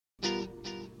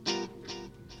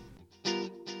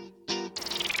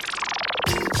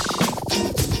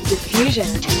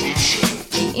Diffusion,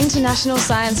 the international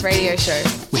science radio show.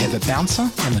 We have a bouncer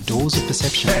on the doors of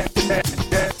perception.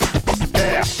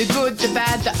 The good, the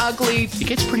bad, the ugly. It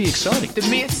gets pretty exciting. The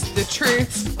myths, the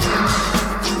truths.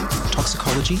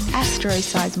 Toxicology.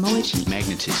 Astroseismology.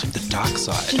 Magnetism. The dark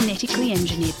side. Genetically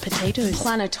engineered potatoes.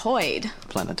 Planetoid.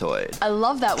 Planetoid. I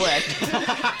love that word.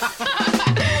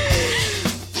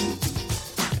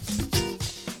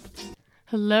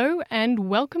 Hello and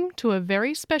welcome to a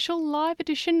very special live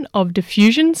edition of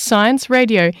Diffusion Science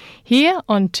Radio here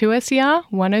on 2SER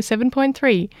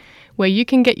 107.3, where you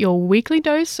can get your weekly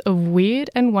dose of weird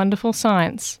and wonderful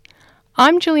science.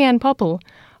 I'm Julianne Popple.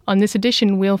 On this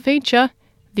edition we'll feature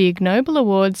the Ig Nobel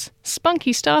Awards,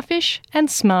 spunky starfish and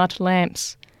smart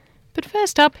lamps. But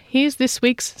first up, here's this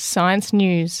week's science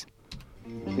news.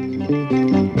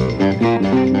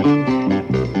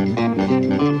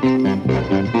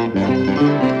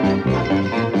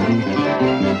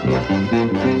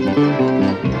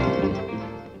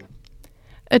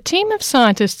 A team of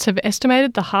scientists have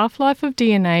estimated the half-life of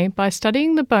DNA by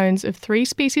studying the bones of 3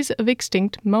 species of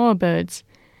extinct moa birds.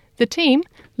 The team,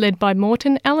 led by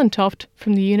Morten Allentoft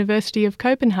from the University of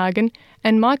Copenhagen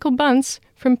and Michael Bunce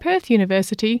from Perth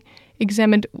University,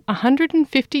 examined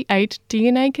 158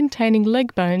 DNA-containing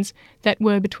leg bones that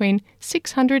were between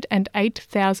 600 and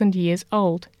 8,000 years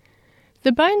old.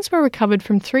 The bones were recovered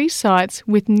from 3 sites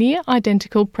with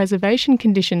near-identical preservation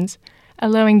conditions,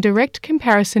 allowing direct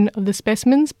comparison of the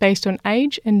specimens based on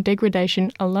age and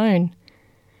degradation alone.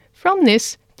 From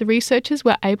this, the researchers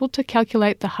were able to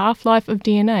calculate the half-life of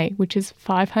DNA, which is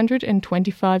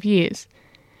 525 years.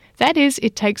 That is,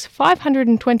 it takes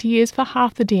 520 years for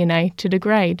half the DNA to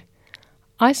degrade.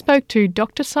 I spoke to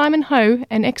Dr. Simon Ho,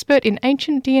 an expert in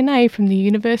ancient DNA from the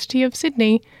University of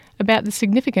Sydney, about the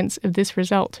significance of this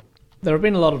result. There have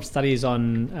been a lot of studies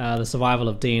on the survival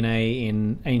of DNA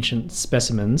in ancient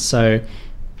specimens. So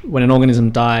when an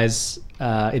organism dies,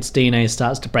 its DNA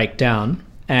starts to break down,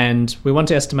 and we want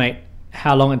to estimate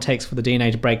how long it takes for the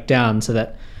DNA to break down so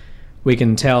that we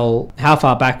can tell how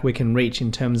far back we can reach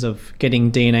in terms of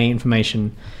getting DNA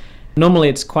information. Normally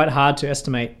it's quite hard to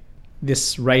estimate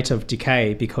this rate of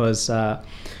decay because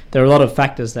there are a lot of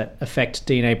factors that affect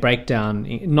DNA breakdown,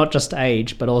 not just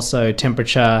age, but also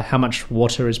temperature, how much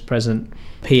water is present,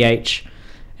 pH.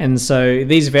 And so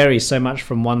these vary so much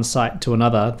from one site to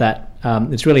another that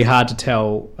it's really hard to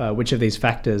tell which of these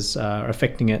factors are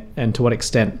affecting it and to what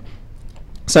extent.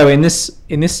 So in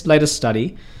this latest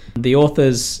study, the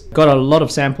authors got a lot of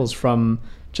samples from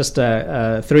just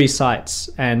 3 sites,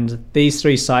 and these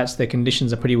 3 sites, their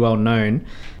conditions are pretty well known,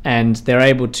 and they're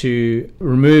able to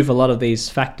remove a lot of these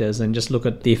factors and just look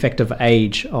at the effect of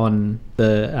age on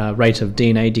the rate of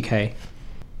DNA decay.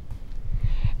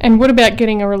 And what about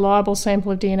getting a reliable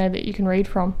sample of DNA that you can read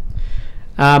from?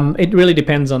 It really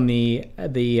depends on the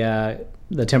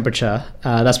temperature.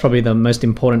 That's probably the most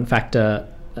important factor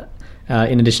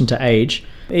in addition to age.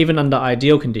 Even under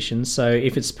ideal conditions, so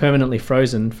if it's permanently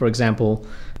frozen, for example,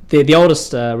 the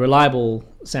oldest reliable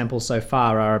samples so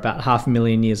far are about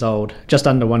 500,000 years old, just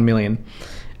under 1 million.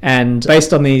 And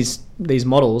based on these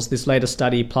models, this latest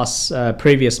study plus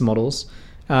previous models,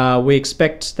 we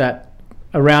expect that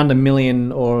around 1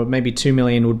 million or maybe 2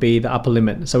 million would be the upper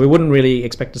limit. So we wouldn't really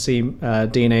expect to see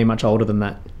DNA much older than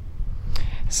that.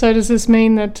 So does this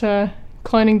mean that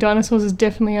cloning dinosaurs is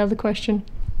definitely out of the question?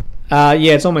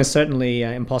 Yeah, it's almost certainly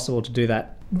impossible to do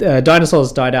that.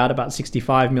 Dinosaurs died out about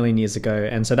 65 million years ago,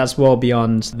 and so that's well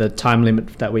beyond the time limit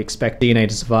that we expect DNA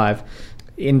to survive.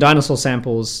 In dinosaur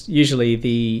samples, usually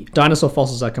the dinosaur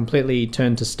fossils are completely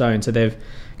turned to stone, so they've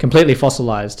completely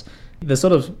fossilized. The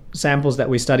sort of samples that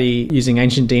we study using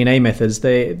ancient DNA methods,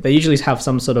 they usually have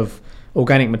some sort of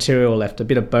organic material left, a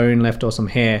bit of bone left or some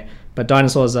hair, but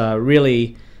dinosaurs are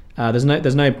really, there's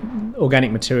no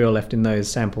organic material left in those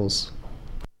samples.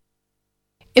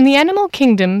 In the animal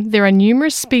kingdom, there are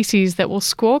numerous species that will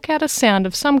squawk out a sound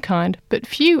of some kind, but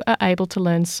few are able to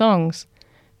learn songs.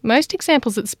 Most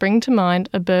examples that spring to mind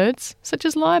are birds, such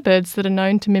as lyrebirds that are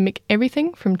known to mimic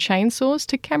everything from chainsaws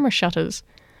to camera shutters.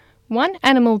 One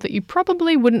animal that you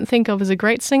probably wouldn't think of as a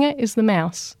great singer is the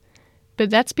mouse, but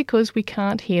that's because we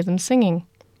can't hear them singing.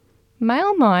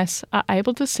 Male mice are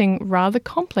able to sing rather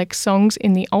complex songs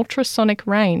in the ultrasonic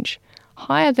range,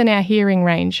 higher than our hearing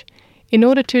range, in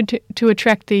order to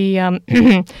attract the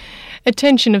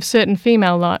attention of certain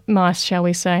female mice, shall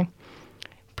we say.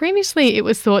 Previously, it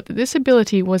was thought that this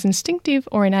ability was instinctive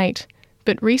or innate,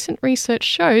 but recent research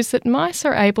shows that mice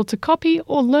are able to copy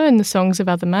or learn the songs of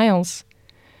other males.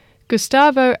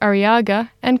 Gustavo Arriaga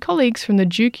and colleagues from the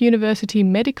Duke University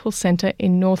Medical Center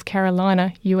in North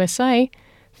Carolina, USA,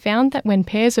 found that when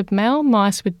pairs of male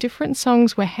mice with different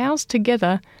songs were housed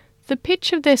together, the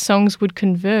pitch of their songs would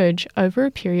converge over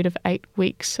a period of 8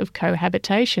 weeks of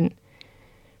cohabitation.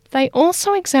 They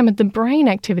also examined the brain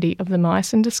activity of the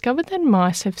mice and discovered that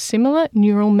mice have similar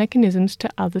neural mechanisms to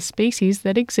other species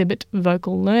that exhibit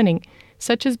vocal learning,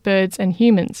 such as birds and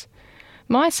humans.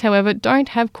 Mice, however, don't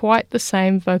have quite the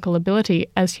same vocal ability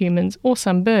as humans or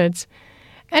some birds,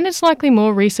 and it's likely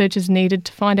more research is needed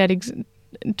to find out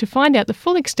the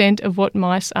full extent of what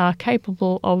mice are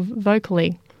capable of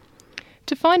vocally.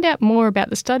 To find out more about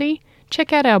the study,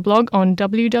 check out our blog on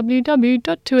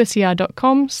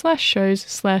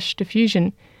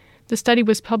www.2ser.com/shows/diffusion. The study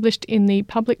was published in the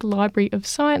Public Library of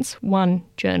Science 1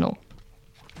 journal.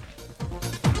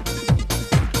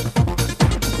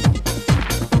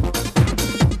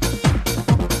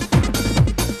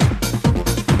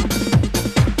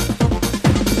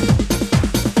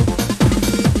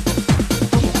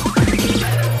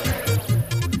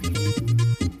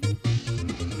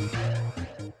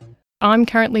 I'm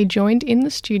currently joined in the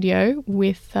studio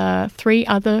with 3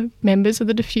 other members of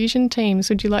the Diffusion teams.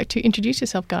 Would you like to introduce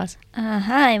yourself, guys?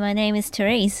 Hi, my name is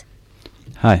Therese.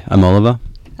 Hi, I'm Oliver.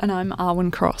 And I'm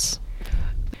Arwen Cross.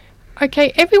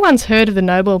 Okay, everyone's heard of the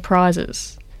Nobel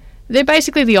Prizes. They're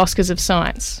basically the Oscars of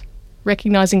science,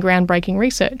 recognising groundbreaking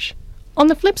research. On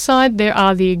the flip side, there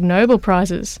are the Ig Nobel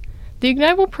Prizes. The Ig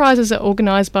Nobel Prizes are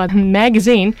organised by the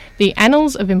magazine The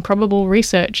Annals of Improbable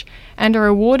Research and are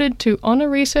awarded to honour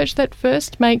research that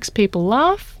first makes people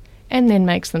laugh and then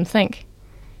makes them think.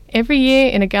 Every year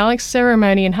in a gala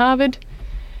ceremony in Harvard,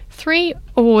 3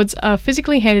 awards are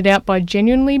physically handed out by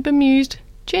genuine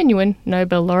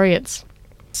Nobel laureates.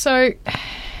 So,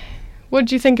 what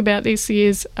do you think about this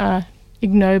year's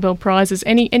Ig Nobel Prizes?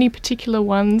 Any particular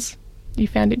ones you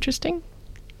found interesting?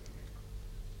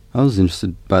 I was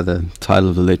interested by the title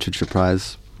of the Literature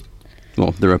Prize.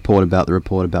 Well, the report about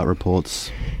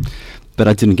reports. But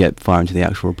I didn't get far into the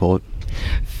actual report.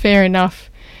 Fair enough.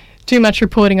 Too much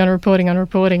reporting on reporting on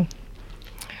reporting.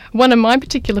 One of my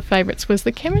particular favourites was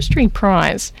the Chemistry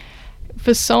Prize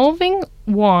for solving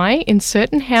why in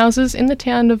certain houses in the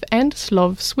town of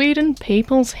Anderslöv, Sweden,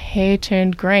 people's hair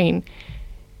turned green.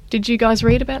 Did you guys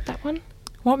read about that one?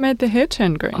 What made the hair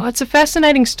turn green? Oh, it's a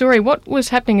fascinating story. What was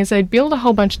happening is they'd build a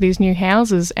whole bunch of these new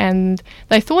houses and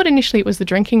they thought initially it was the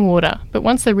drinking water, but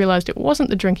once they realised it wasn't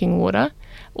the drinking water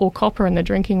or copper in the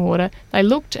drinking water, they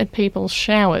looked at people's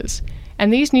showers.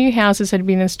 And these new houses had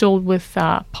been installed with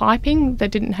piping that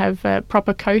didn't have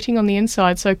proper coating on the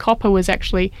inside, so copper was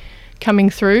actually coming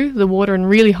through the water in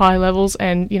really high levels,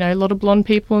 and, you know, a lot of blonde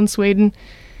people in Sweden,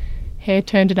 hair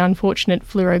turned an unfortunate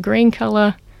fluoro green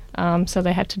colour, so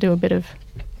they had to do a bit of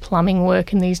plumbing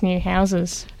work in these new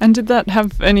houses. And did that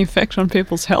have any effect on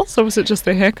people's health, or was it just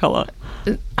their hair colour?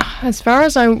 As far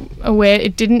as I'm aware,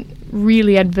 it didn't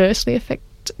really adversely affect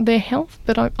their health,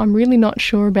 but I'm really not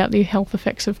sure about the health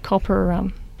effects of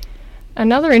copper.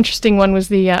 Another interesting one was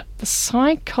the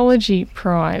Psychology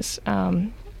Prize.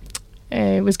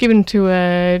 It was given to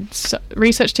a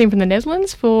research team from the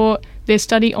Netherlands for their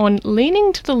study on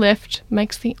leaning to the left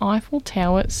makes the Eiffel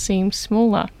Tower seem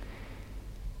smaller.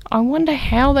 I wonder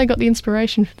how they got the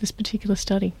inspiration for this particular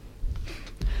study.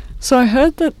 So I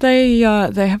heard that they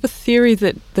have a theory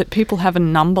that people have a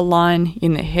number line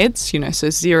in their heads, so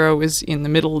 0 is in the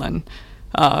middle and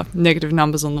negative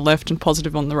numbers on the left and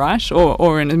positive on the right,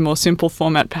 or in a more simple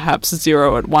format, perhaps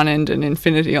 0 at one end and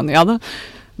infinity on the other.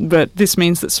 But this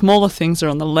means that smaller things are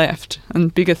on the left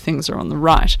and bigger things are on the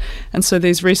right. And so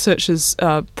these researchers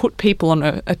put people on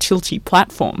a tilty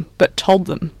platform but told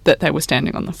them that they were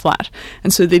standing on the flat.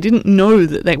 And so they didn't know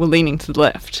that they were leaning to the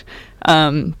left,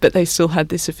 but they still had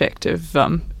this effect of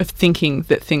thinking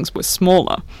that things were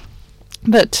smaller.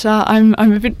 But I'm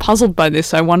a bit puzzled by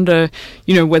this. I wonder,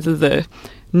 whether the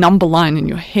number line in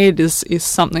your head is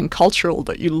something cultural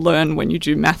that you learn when you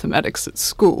do mathematics at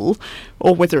school,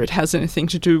 or whether it has anything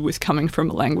to do with coming from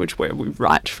a language where we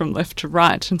write from left to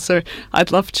right. And so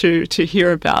I'd love to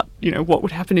hear about, what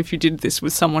would happen if you did this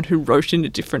with someone who wrote in a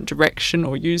different direction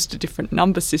or used a different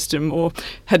number system or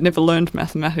had never learned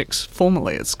mathematics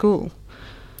formally at school.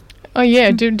 Oh yeah,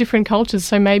 different cultures.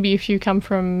 So maybe if you come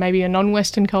from maybe a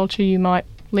non-Western culture, you might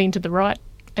lean to the right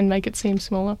and make it seem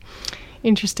smaller.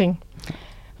 Interesting.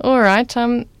 All right.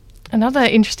 Another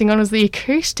interesting one was the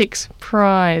Acoustics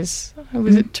Prize.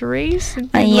 Was it Therese?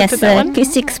 Yes, the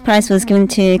Acoustics Prize was given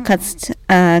to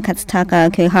Katsutaka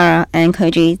Kuihara and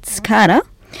Koji Tsukara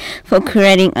for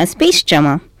creating a space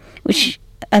drama, which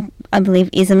I believe,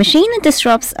 is a machine that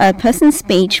disrupts a person's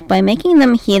speech by making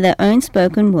them hear their own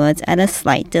spoken words at a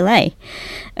slight delay.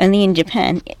 Only in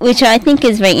Japan, which I think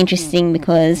is very interesting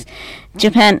because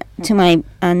Japan, to my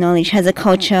knowledge, has a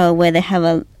culture where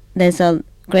there's a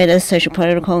greater social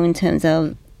protocol in terms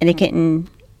of etiquette and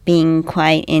being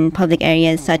quiet in public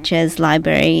areas such as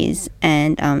libraries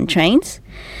and trains.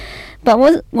 But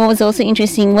what was also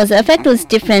interesting was the effect was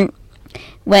different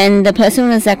when the person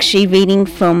was actually reading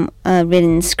from a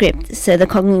written script. So the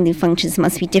cognitive functions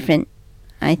must be different,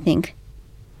 I think.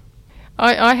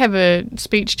 I have a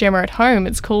speech jammer at home.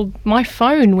 It's called My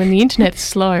Phone when the internet's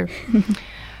slow.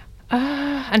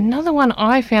 Another one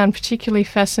I found particularly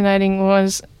fascinating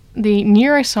was the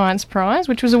Neuroscience Prize,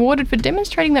 which was awarded for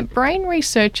demonstrating that brain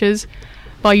researchers,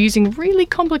 by using really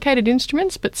complicated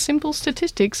instruments but simple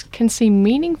statistics, can see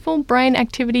meaningful brain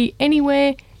activity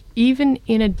anywhere, even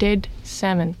in a dead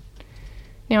salmon.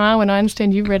 Now, Arwen, I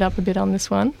understand you read up a bit on this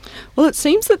one. Well, it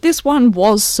seems that this one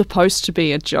was supposed to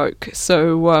be a joke.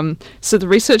 So the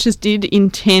researchers did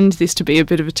intend this to be a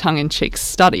bit of a tongue-in-cheek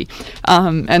study.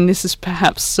 And this is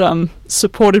perhaps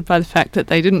supported by the fact that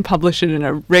they didn't publish it in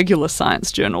a regular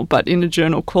science journal, but in a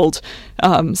journal called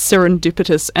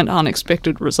Serendipitous and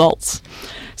Unexpected Results.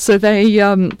 So they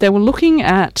were looking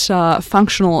at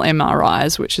functional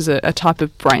MRIs, which is a type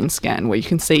of brain scan where you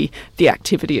can see the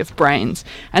activity of brains.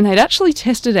 And they'd actually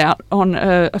tested out on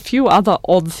a few other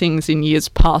odd things in years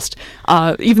past,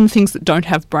 even things that don't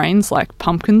have brains, like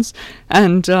pumpkins.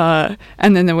 And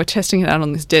then they were testing it out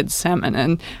on this dead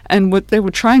salmon. And what they were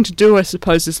trying to do, I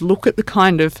suppose, is look at the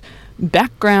kind of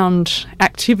background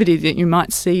activity that you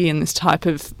might see in this type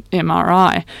of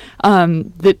MRI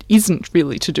that isn't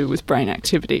really to do with brain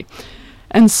activity.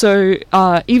 And so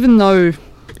even though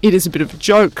it is a bit of a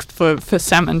joke for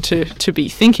salmon to be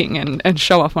thinking and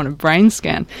show up on a brain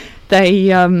scan,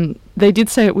 they did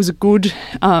say it was a good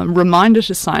reminder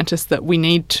to scientists that we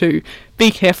need to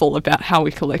be careful about how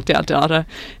we collect our data,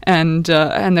 and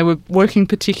they were working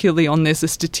particularly on there's a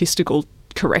statistical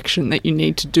correction that you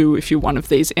need to do if you're one of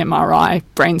these MRI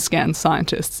brain scan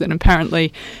scientists. And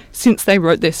apparently, since they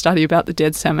wrote their study about the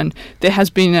dead salmon, there has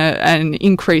been an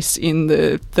increase in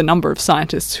the number of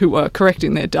scientists who are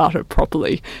correcting their data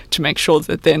properly to make sure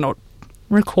that they're not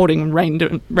recording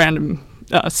random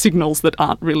signals that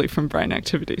aren't really from brain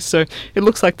activity. So it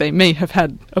looks like they may have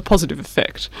had a positive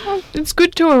effect. Well, it's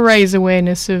good to raise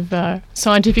awareness of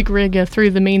scientific rigour through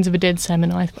the means of a dead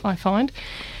salmon, I find.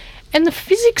 And the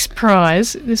Physics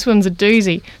Prize, this one's a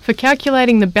doozy, for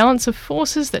calculating the balance of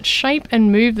forces that shape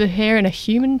and move the hair in a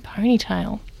human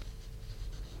ponytail.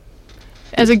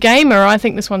 As a gamer, I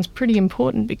think this one's pretty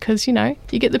important because, you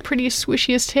get the prettiest,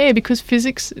 swishiest hair because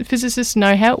physicists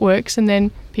know how it works, and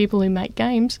then people who make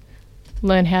games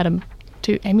learn how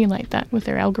to emulate that with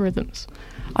their algorithms.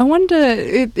 I wonder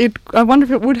if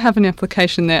it would have an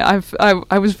application there.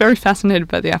 I was very fascinated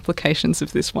by the applications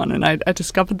of this one, and I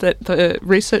discovered that the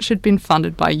research had been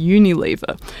funded by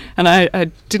Unilever, and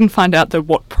I didn't find out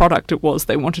what product it was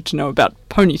they wanted to know about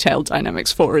ponytail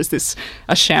dynamics for. Is this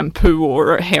a shampoo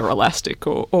or a hair elastic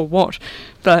or what?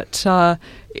 But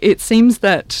it seems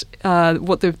that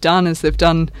what they've done is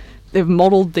they've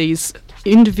modelled these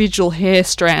individual hair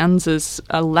strands as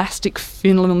elastic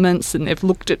filaments, and they've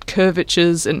looked at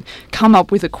curvatures and come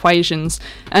up with equations,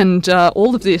 and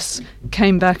all of this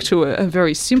came back to a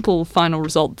very simple final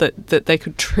result that they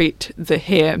could treat the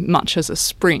hair much as a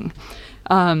spring.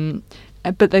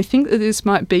 But they think that this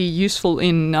might be useful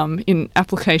in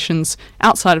applications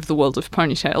outside of the world of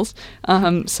ponytails,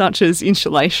 such as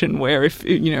insulation, where if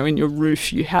in your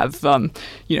roof you have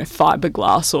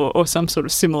fiberglass or some sort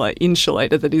of similar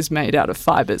insulator that is made out of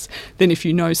fibers, then if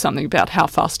you know something about how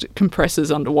fast it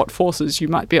compresses under what forces, you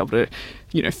might be able to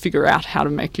figure out how to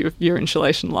make your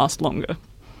insulation last longer.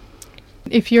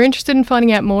 If you're interested in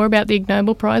finding out more about the Ig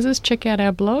Nobel Prizes, check out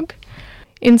our blog.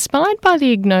 Inspired by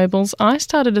the Ig Nobels, I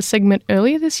started a segment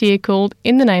earlier this year called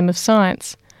In the Name of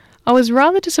Science. I was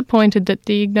rather disappointed that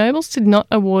the Ig Nobels did not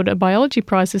award a biology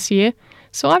prize this year,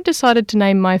 so I've decided to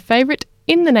name my favourite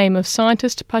In the Name of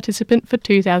Scientist participant for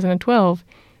 2012.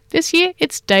 This year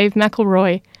it's Dave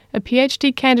McElroy, a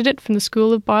PhD candidate from the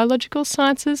School of Biological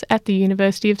Sciences at the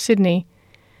University of Sydney.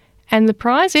 And the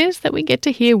prize is that we get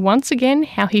to hear once again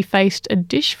how he faced a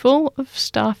dish full of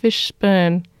starfish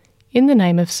sperm in the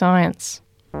name of science.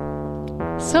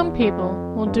 Some people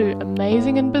will do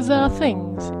amazing and bizarre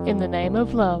things in the name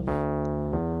of love.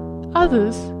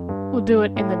 Others will do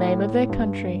it in the name of their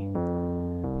country.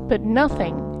 But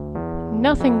nothing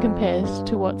compares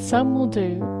to what some will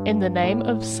do in the name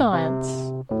of science.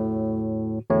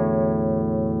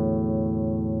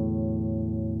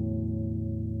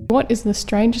 What is the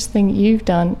strangest thing you've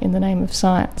done in the name of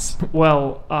science?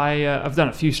 Well, I've done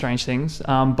a few strange things,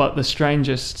 but the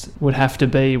strangest would have to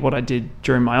be what I did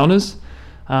during my honours,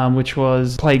 which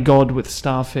was play God with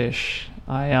starfish.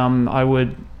 I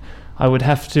would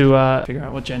have to figure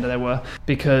out what gender they were,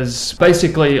 because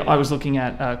basically I was looking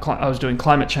at I was doing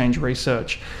climate change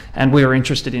research, and we were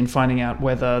interested in finding out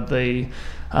whether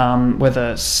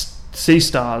sea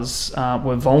stars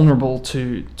were vulnerable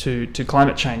to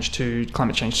climate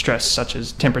change stress, such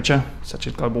as temperature, such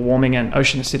as global warming and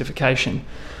ocean acidification.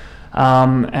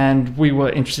 And we were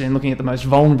interested in looking at the most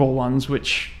vulnerable ones,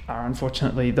 which are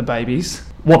unfortunately the babies.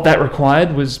 What that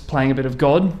required was playing a bit of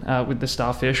God with the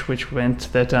starfish, which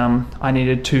meant that I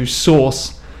needed to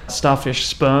source starfish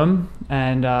sperm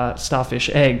and starfish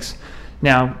eggs.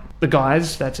 Now, the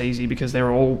guys, that's easy because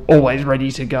they're always ready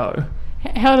to go.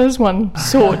 How does one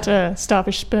sort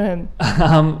starfish sperm?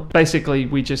 Basically,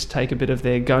 we just take a bit of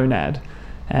their gonad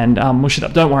and mush it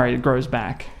up. Don't worry, it grows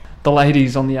back. The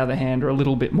ladies, on the other hand, are a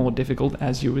little bit more difficult,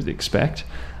 as you would expect.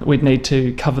 We'd need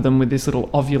to cover them with this little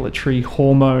ovulatory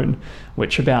hormone,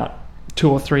 which about 2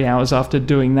 or 3 hours after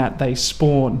doing that, they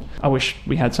spawn. I wish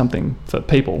we had something for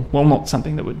people. Well, not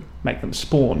something that would make them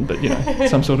spawn, but,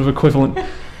 some sort of equivalent.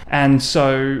 And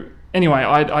so, anyway,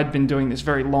 I'd been doing this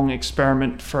very long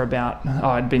experiment for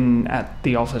I'd been at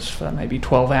the office for maybe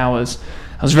 12 hours.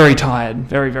 I was very tired,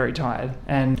 very, very tired.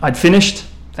 And I'd finished,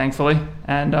 thankfully,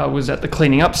 and I was at the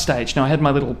cleaning up stage. Now, I had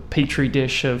my little petri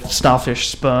dish of starfish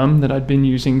sperm that I'd been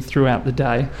using throughout the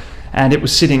day, and it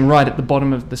was sitting right at the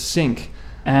bottom of the sink.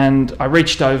 And I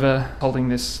reached over, holding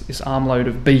this armload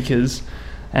of beakers,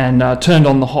 and turned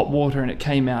on the hot water, and it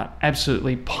came out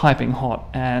absolutely piping hot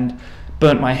and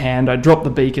burnt my hand. I dropped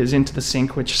the beakers into the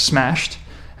sink, which smashed,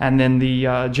 and then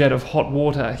the jet of hot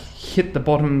water hit the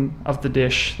bottom of the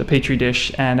dish, the petri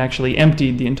dish, and actually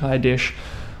emptied the entire dish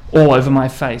all over my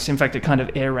face. In fact, it kind of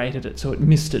aerated it, so it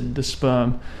misted the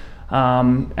sperm,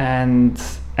 and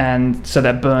so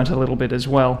that burnt a little bit as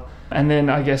well. And then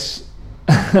I guess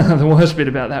the worst bit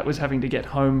about that was having to get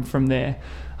home from there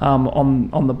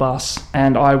on the bus,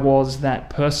 and I was that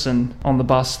person on the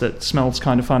bus that smells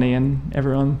kind of funny and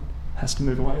everyone has to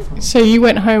move away from it. So you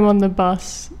went home on the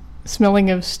bus smelling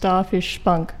of starfish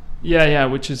spunk? Yeah,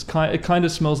 which is it kind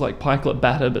of smells like pikelet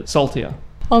batter, but saltier.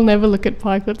 I'll never look at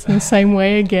pikelets in the same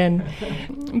way again.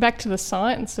 Back to the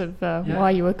science of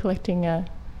why you were collecting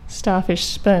starfish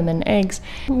sperm and eggs.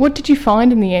 What did you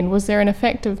find in the end? Was there an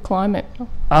effect of climate?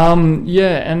 And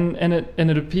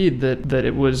it appeared that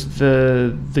it was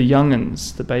the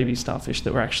young'uns, the baby starfish,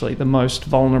 that were actually the most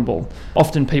vulnerable.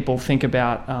 Often people think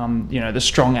about the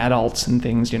strong adults and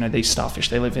things. These starfish,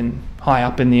 they live high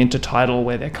up in the intertidal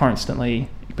where they're constantly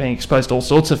being exposed to all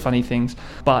sorts of funny things.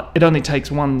 But it only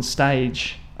takes one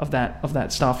stage of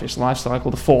that starfish life cycle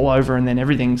to fall over, and then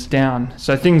everything's down.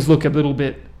 So things look a little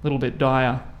bit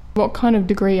dire. What kind of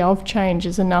degree of change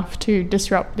is enough to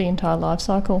disrupt the entire life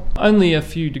cycle? Only a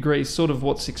few degrees, sort of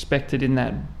what's expected in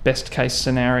that best case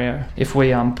scenario, if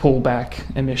we pull back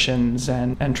emissions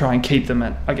and try and keep them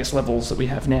at, I guess, levels that we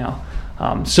have now.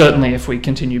 Certainly if we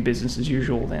continue business as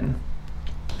usual, then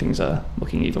things are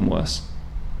looking even worse.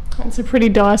 It's a pretty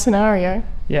dire scenario.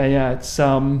 Yeah, it's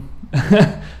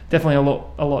definitely a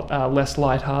lot less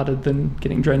lighthearted than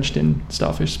getting drenched in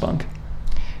starfish spunk.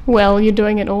 Well, you're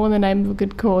doing it all in the name of a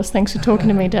good cause. Thanks for talking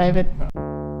to me, David.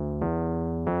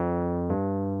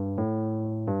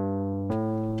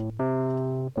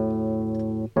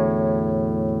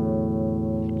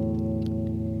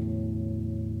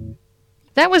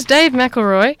 That was Dave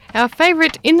McElroy, our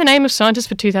favourite In the Name of Scientist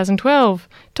for 2012,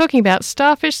 talking about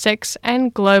starfish sex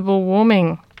and global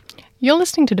warming. You're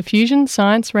listening to Diffusion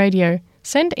Science Radio.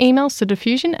 Send emails to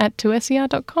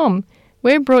diffusion@2ser.com.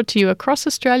 We're brought to you across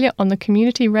Australia on the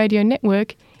Community Radio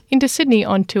Network, into Sydney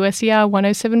on 2SER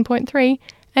 107.3,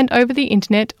 and over the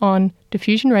internet on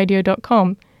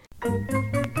diffusionradio.com.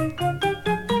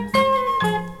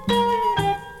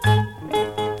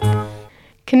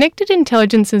 Connected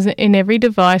intelligence is in every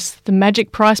device. The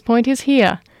magic price point is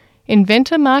here.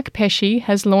 Inventor Mark Pesce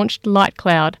has launched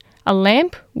LightCloud, a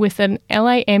lamp with an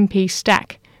LAMP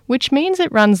stack, which means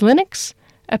it runs Linux,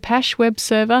 Apache web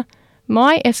server,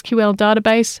 MySQL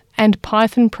database, and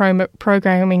Python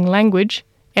programming language,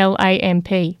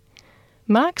 LAMP.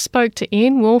 Mark spoke to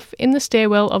Ian Wolfe in the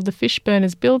stairwell of the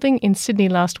Fishburners building in Sydney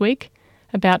last week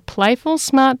about playful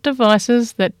smart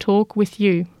devices that talk with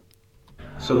you.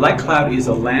 So LightCloud is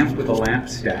a lamp with a lamp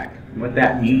stack. What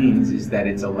that means is that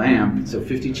it's a lamp, so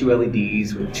 52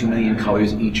 LEDs with 2 million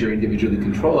colors, each are individually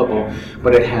controllable,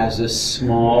 but it has a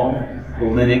small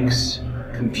Linux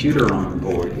computer on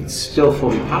board. It's still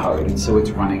fully powered, and so it's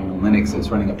running Linux, it's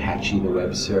running Apache, the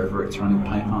web server, it's running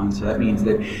Python. So that means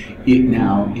that it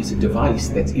now is a device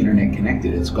that's internet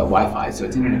connected. It's got Wi-Fi, so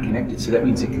it's internet connected. So that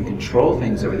means it can control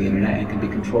things over the internet and can be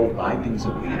controlled by things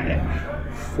over the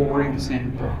internet. For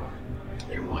example,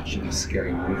 you're watching a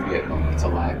scary movie at home. It's a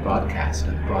live broadcast,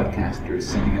 and the broadcaster is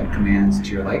sending out commands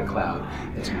to your light cloud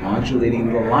that's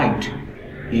modulating the light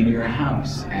in your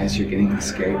house as you're getting the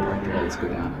scary part. The lights go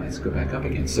down, the lights go back up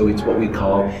again. So it's what we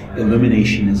call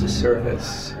illumination as a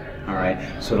service. All right.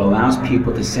 So it allows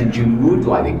people to send you mood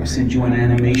lighting or send you an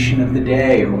animation of the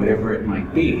day or whatever it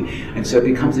might be. And so it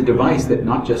becomes a device that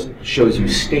not just shows you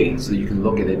state so you can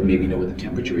look at it and maybe know what the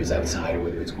temperature is outside or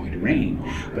whether it's going to rain,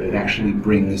 but it actually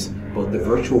brings both the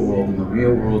virtual world and the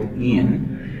real world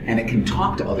in. And it can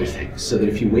talk to other things, so that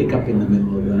if you wake up in the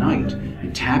middle of the night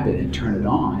and tap it and turn it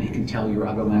on, it can tell your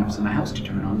other lamps in the house to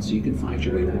turn on so you can find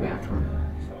your way to the bathroom.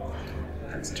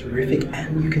 That's terrific.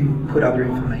 And you can put other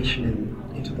information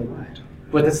into the light.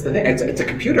 But that's the thing, it's a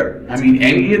computer. I mean,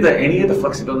 any of the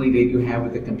flexibility that you have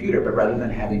with the computer, but rather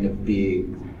than having a big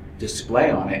display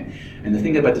on it. And the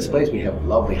thing about displays, we have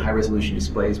lovely high-resolution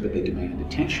displays, but they demand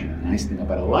attention. The nice thing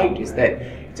about a light is that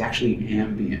it's actually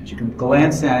ambient. You can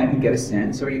glance at it and get a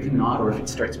sense, or you can not, or if it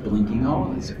starts blinking,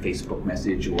 oh, there's a Facebook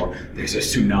message, or there's a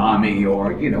tsunami,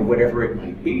 or, you know, whatever it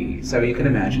might be. So you can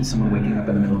imagine someone waking up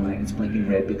in the middle of the night and it's blinking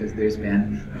red because there's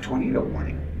been a tornado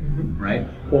warning. Right?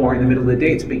 Or in the middle of the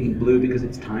day, it's blinking blue because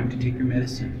it's time to take your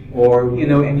medicine. Or, you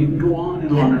know, and you can go on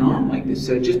and on and on like this.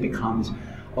 So it just becomes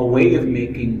a way of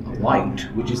making light,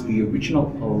 which is the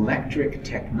original electric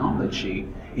technology,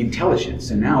 intelligent.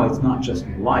 So now it's not just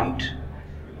light,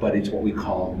 but it's what we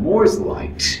call Moore's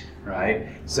light, right?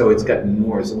 So it's got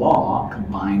Moore's law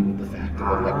combined with the fact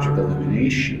of electric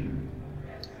illumination.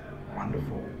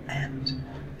 Wonderful. And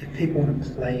if people want to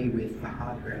play with the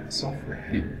hardware and the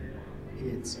software,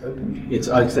 it's open. It's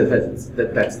that's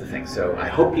the thing. So I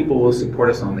hope people will support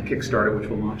us on the Kickstarter, which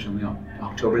will launch on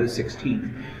October the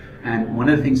 16th. And one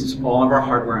of the things is all of our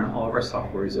hardware and all of our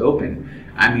software is open.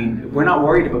 I mean, we're not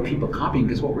worried about people copying,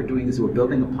 because what we're doing is we're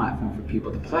building a platform for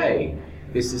people to play.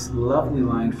 There's this lovely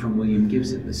line from William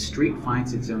Gibson: the street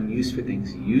finds its own use for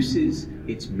things uses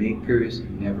its makers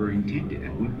never intended.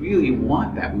 And we really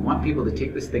want that. We want people to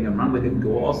take this thing and run with it and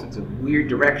go all sorts of weird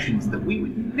directions that we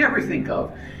would never think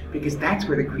of, because that's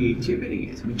where the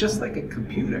creativity is. I mean, just like a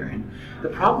computer. And the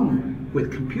problem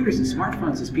with computers and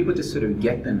smartphones is people just sort of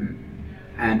get them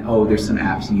and, oh, there's some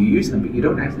apps and you use them, but you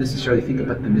don't necessarily think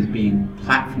about them as being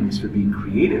platforms for being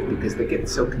creative, because they get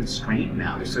so constrained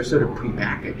now. They're sort of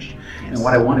prepackaged. Yes. And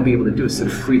what I want to be able to do is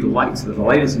sort of free the light, so that the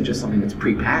light isn't just something that's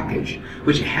prepackaged,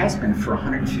 which it has been for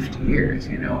 150 years,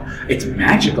 you know. It's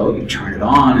magical. You turn it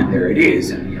on and there it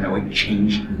is, and, you know, it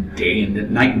changed day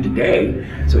and night into day.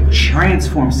 So it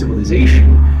transforms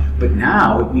civilization, but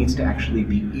now it needs to actually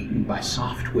be eaten by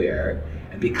software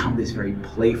and become this very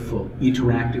playful,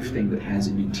 interactive thing that has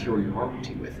an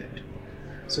interiority with it.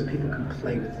 So people can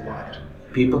play with light.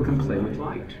 People can play with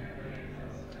light.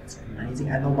 It's amazing.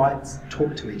 And the lights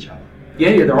talk to each other.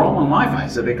 Yeah, they're all on Wi-Fi,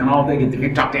 so they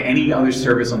can talk to any other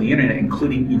service on the internet,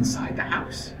 including inside the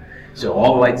house. So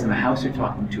all the lights in the house are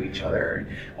talking to each other.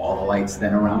 All the lights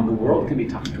then around the world can be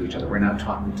talking to each other. We're now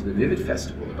talking to the Vivid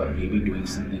Festival about maybe doing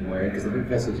something where, because the Vivid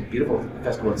Festival is a beautiful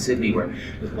festival in Sydney where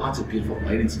there's lots of beautiful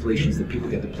light installations that people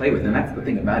get to play with. And that's the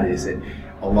thing about it, is that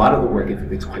a lot of the work,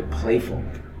 it's quite playful.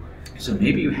 So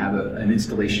maybe you have an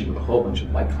installation with a whole bunch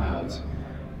of light clouds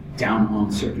down on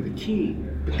Circuit of the Quay,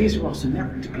 but these are also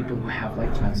networked to people who have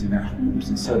light clouds in their homes.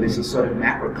 And so there's a sort of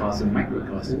macrocosm,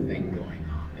 microcosm thing going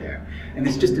on there. And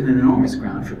it's just an enormous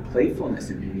ground for playfulness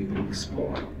and being able to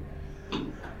explore.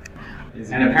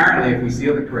 And apparently, if we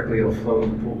seal it correctly, it'll flow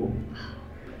in the pool.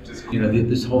 You know,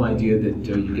 this whole idea that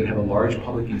you can have a large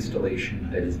public installation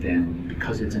that is then,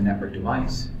 because it's a network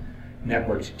device,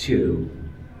 networked to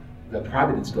the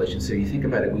private installation. So you think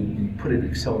about it, we can put an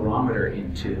accelerometer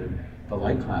into the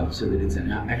light cloud so that it's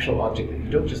an actual object that you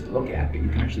don't just look at, but you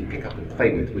can actually pick up and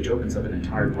play with, which opens up an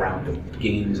entire ground of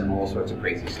games and all sorts of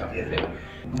crazy stuff with it.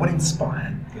 What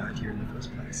inspired the idea in the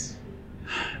first place?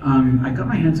 I got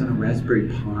my hands on a Raspberry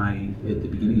Pi at the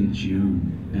beginning of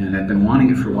June, and I've been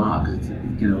wanting it for a while, because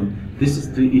it's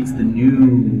the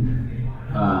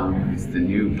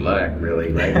new blood,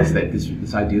 really, right? It's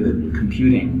this idea that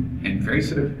computing, and very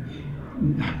sort of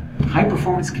high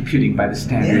performance computing by the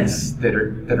standards that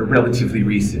are relatively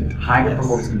recent. High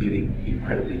performance computing,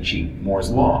 incredibly cheap. Moore's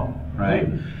law, right?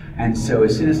 And so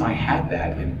as soon as I had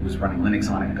that and was running Linux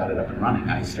on it and got it up and running,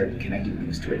 I started connecting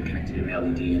things to it, connected an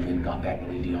LED, and then got that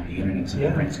LED on the internet so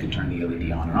my friends could turn the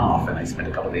LED on and off. And I spent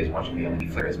a couple of days watching the LED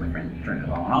flare as my friends turned it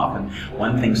on and off. And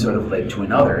one thing sort of led to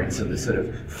another. And so the sort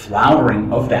of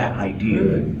flowering of that idea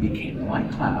became the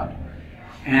Light Cloud.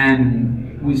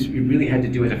 And it really had to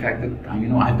do with the fact that,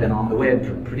 I've been on the web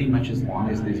for pretty much as long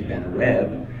as there's been a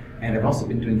web. And I've also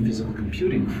been doing physical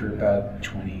computing for about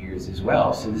 20 years as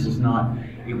well. So this is not,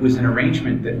 it was an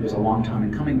arrangement that was a long time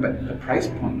in coming, but the price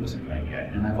point wasn't right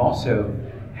yet. And I've also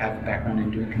have a background in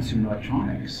doing consumer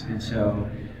electronics. And so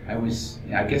I was,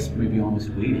 I guess, maybe almost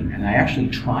waiting. And I actually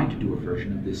tried to do a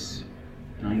version of this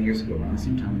 9 years ago, around the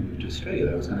same time we moved to Australia,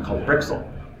 that I was going to call it Brixel.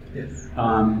 Yes.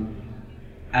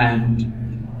 And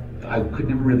I could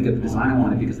never really get the design I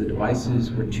wanted because the devices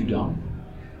were too dumb.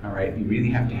 All right, you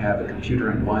really have to have a computer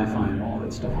and Wi-Fi and all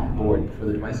that stuff on board before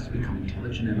the devices become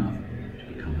intelligent enough to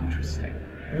become interesting.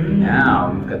 Now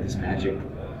we've got this magic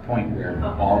point where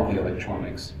all of the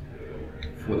electronics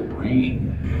for the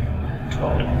brain,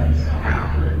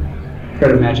 $12.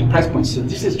 Got a magic price point. So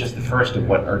this is just the first of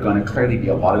what are going to clearly be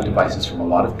a lot of devices from a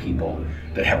lot of people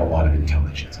that have a lot of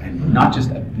intelligence, and not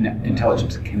just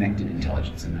intelligence, connected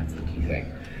intelligence, and that's the key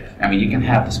thing. I mean, you can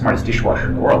have the smartest dishwasher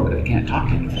in the world, but if it can't talk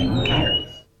to anything, who cares?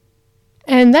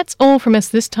 And that's all from us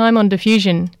this time on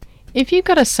Diffusion. If you've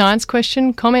got a science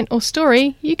question, comment or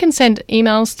story, you can send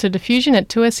emails to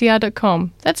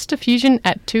diffusion@2ser.com. That's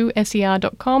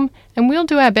diffusion@2ser.com, and we'll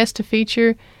do our best to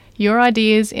feature your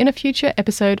ideas in a future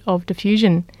episode of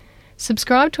Diffusion.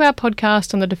 Subscribe to our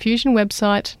podcast on the Diffusion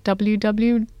website,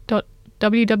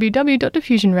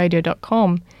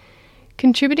 www.diffusionradio.com.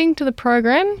 Contributing to the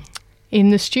program in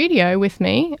the studio with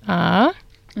me are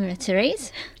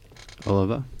Therese,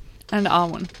 Oliver, and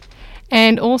Arwen.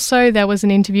 And also there was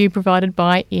an interview provided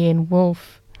by Ian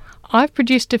Wolfe. I've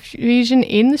produced Diffusion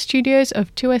in the studios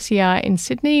of 2SER in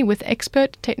Sydney with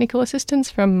expert technical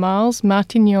assistance from Miles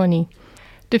Martignoni.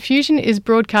 Diffusion is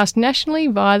broadcast nationally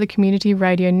via the Community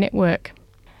Radio Network.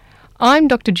 I'm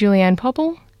Dr. Julianne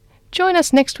Popple. Join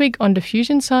us next week on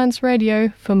Diffusion Science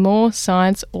Radio for more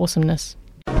science awesomeness.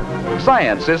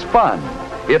 Science is fun.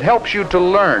 It helps you to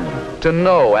learn, to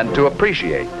know, and to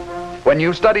appreciate. When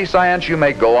you study science, you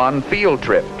may go on field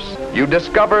trips. You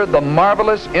discover the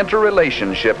marvelous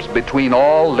interrelationships between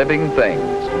all living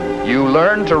things. You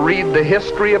learn to read the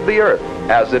history of the Earth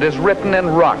as it is written in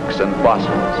rocks and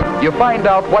fossils. You find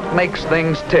out what makes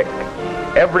things tick,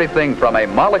 everything from a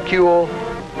molecule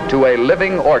to a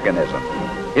living organism.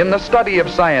 In the study of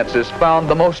science is found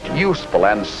the most useful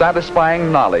and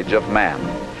satisfying knowledge of man.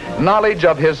 Knowledge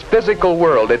of his physical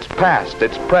world, its past,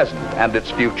 its present, and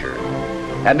its future.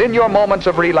 And in your moments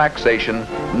of relaxation,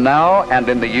 now and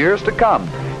in the years to come,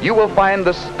 you will find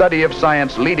the study of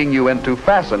science leading you into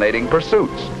fascinating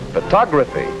pursuits.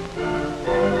 Photography,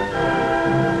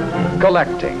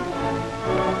 collecting.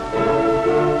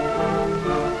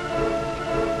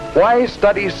 Why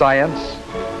study science?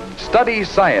 Study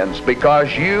science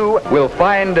because you will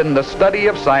find in the study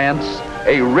of science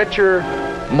a richer,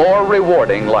 more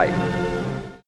rewarding life.